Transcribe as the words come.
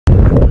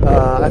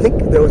I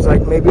think there was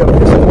like maybe about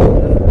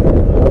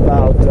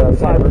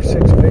 5 or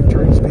 6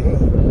 victories being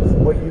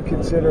what you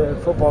consider a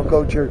football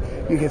coach you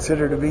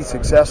consider to be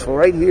successful.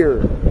 Right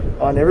here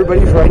on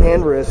everybody's right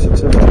hand wrist, it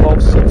says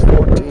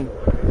 12-6-14.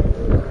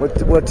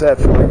 What's that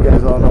for? You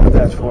guys all know what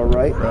that's for,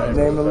 right?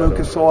 Name of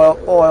Lucas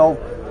Oil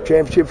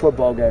championship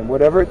football game.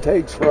 Whatever it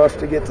takes for us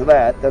to get to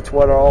that, that's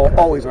what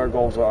always our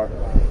goals are,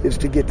 is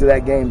to get to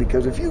that game.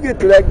 Because if you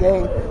get to that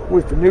game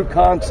with the new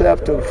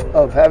concept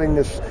of having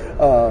this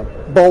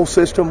bowl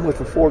system with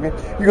the 4 games,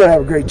 you're going to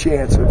have a great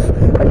chance of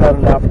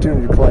having an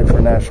opportunity to play for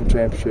a national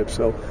championship.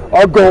 So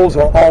our goals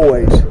are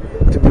always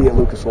to be at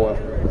Lucas Oil.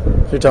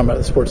 You're talking about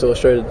the Sports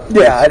Illustrated?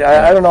 Yeah,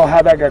 I don't know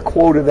how that got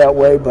quoted that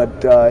way,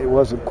 but it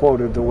wasn't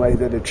quoted the way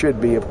that it should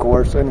be, of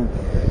course. Any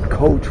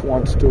coach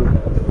wants to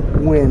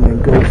win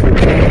and go for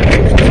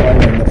championships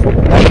playing in the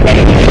football.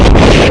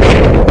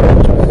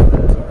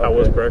 How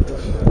was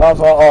practice? That was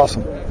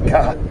awesome.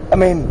 God, I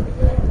mean,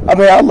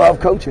 I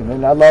love coaching,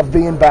 and I love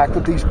being back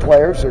with these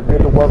players. They're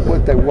good to work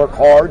with. They work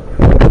hard.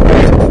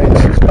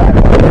 Finishes back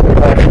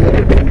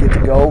they didn't get to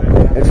go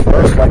at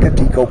first like a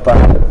Tico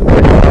foul. It's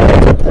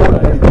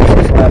important that he gets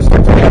his last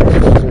 2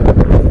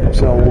 practices.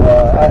 So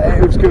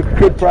it was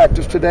good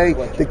practice today.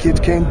 The kids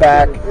came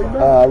back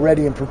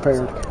ready and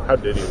prepared. How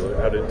did he look?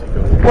 How did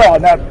Tico look? Well,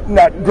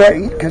 not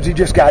great because he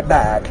just got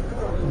back,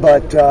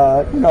 but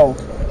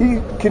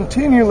he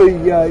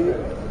continually.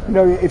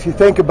 If you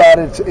think about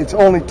it, it's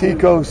only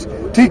Tico's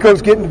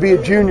getting to be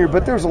a junior,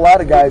 but there's a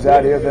lot of guys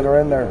out here that are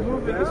in their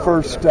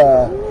first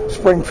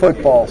spring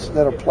footballs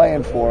that are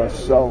playing for us.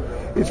 So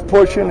it's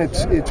pushing,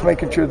 it's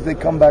making sure that they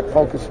come back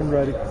focused and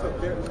ready.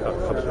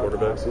 How the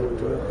quarterbacks look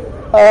to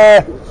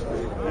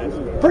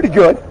Pretty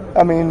good.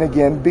 I mean,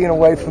 again, being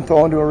away from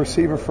throwing to a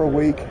receiver for a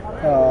week,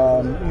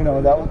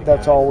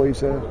 that's always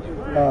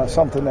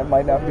something that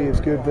might not be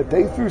as good. But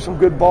they threw some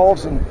good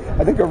balls, and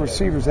I think our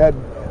receivers had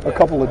a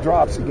couple of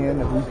drops again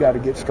that we've got to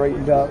get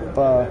straightened up,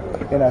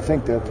 and I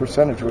think the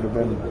percentage would have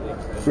been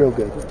real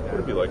good. What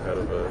would it be like out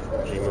of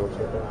GMO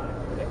so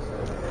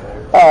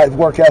far?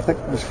 Work ethic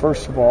was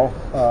first of all.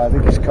 I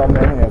think he's come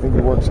in, and I think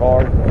he works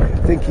hard. I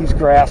think he's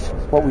grasped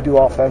what we do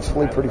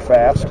offensively pretty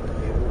fast.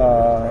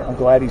 I'm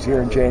glad he's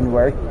here in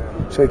January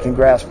so he can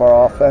grasp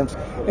our offense.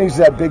 And he's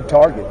that big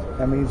target.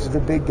 I mean, he's the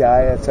big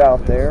guy that's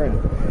out there, and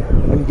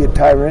when you get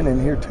Tyron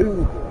in here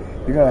too,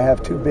 you're going to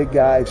have 2 big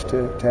guys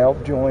to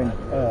help join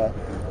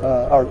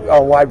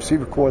our wide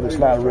receiver core that's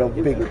not a real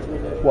big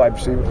wide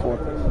receiver core.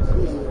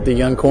 The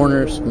young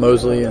corners,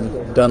 Mosley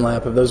and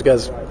Dunlap, have those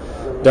guys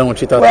done what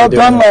you thought they were doing?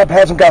 Well, Dunlap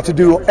hasn't got to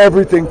do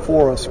everything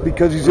for us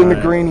because he's in the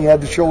green. He had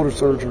the shoulder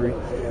surgery.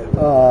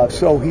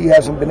 So he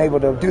hasn't been able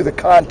to do the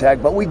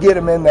contact, but we get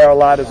him in there a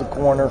lot as a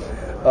corner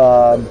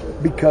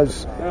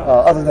because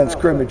other than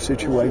scrimmage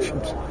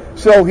situations.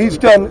 So he's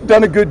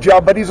done a good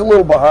job, but he's a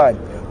little behind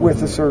with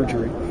the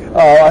surgery.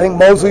 I think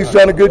Mosley's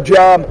done a good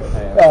job.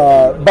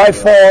 By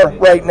far,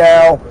 right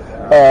now,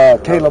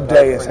 Caleb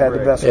Day has had the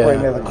best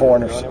spring of the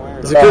corners.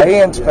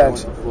 And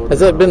Spence.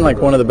 Has that been like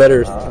one of the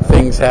better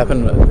things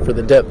happen for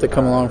the depth to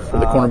come along for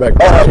the cornerback?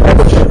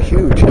 It's been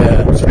huge.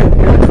 Yeah. It's been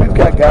huge. We've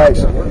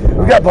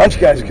got a bunch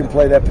of guys who can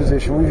play that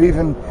position. We've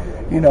even,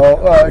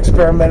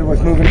 experimented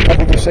with moving a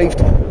couple to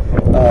safety.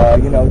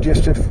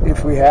 Just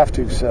if we have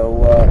to.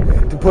 So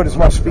to put as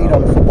much speed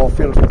on the football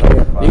field as we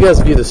can. You guys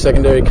view the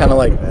secondary kind of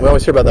like, we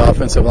always hear about the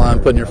offensive line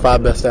putting your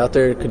 5 best out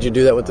there. Could you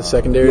do that with the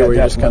secondary? Yeah, where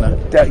you just kind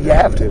of you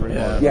have to.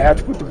 Yeah. You have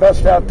to put the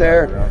best out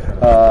there.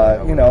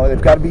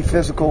 They've got to be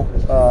physical.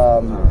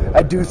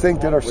 I do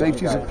think that our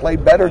safeties have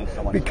played better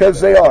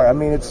because they are. I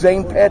mean, it's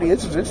Zane Petty.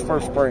 This is his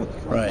first spring.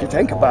 Right. If you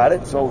think about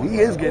it, so he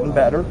is getting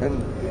better.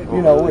 And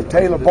with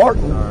Taylor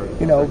Barton,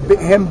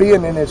 him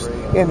being in his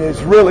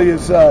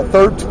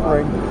 3rd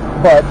spring,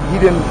 but he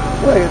didn't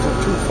play as a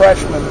true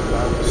freshman,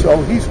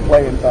 so he's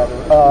playing better.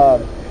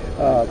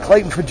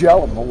 Clayton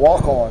Fagellum, a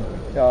walk-on,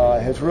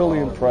 has really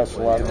impressed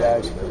a lot of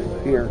guys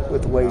here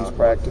with the way he's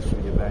practiced.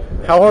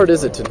 How hard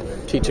is it to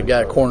teach a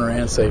guy corner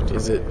and safety?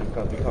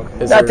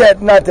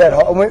 Not that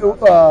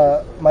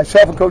hard.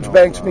 Myself and Coach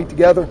Banks meet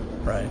together.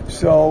 Right.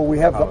 So we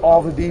have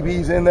all the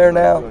DBs in there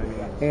now,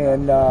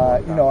 and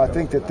I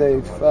think that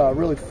they've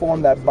really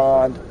formed that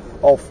bond.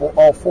 All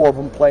four of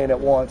them playing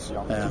at once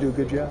to do a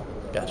good job.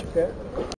 Gotcha. Okay.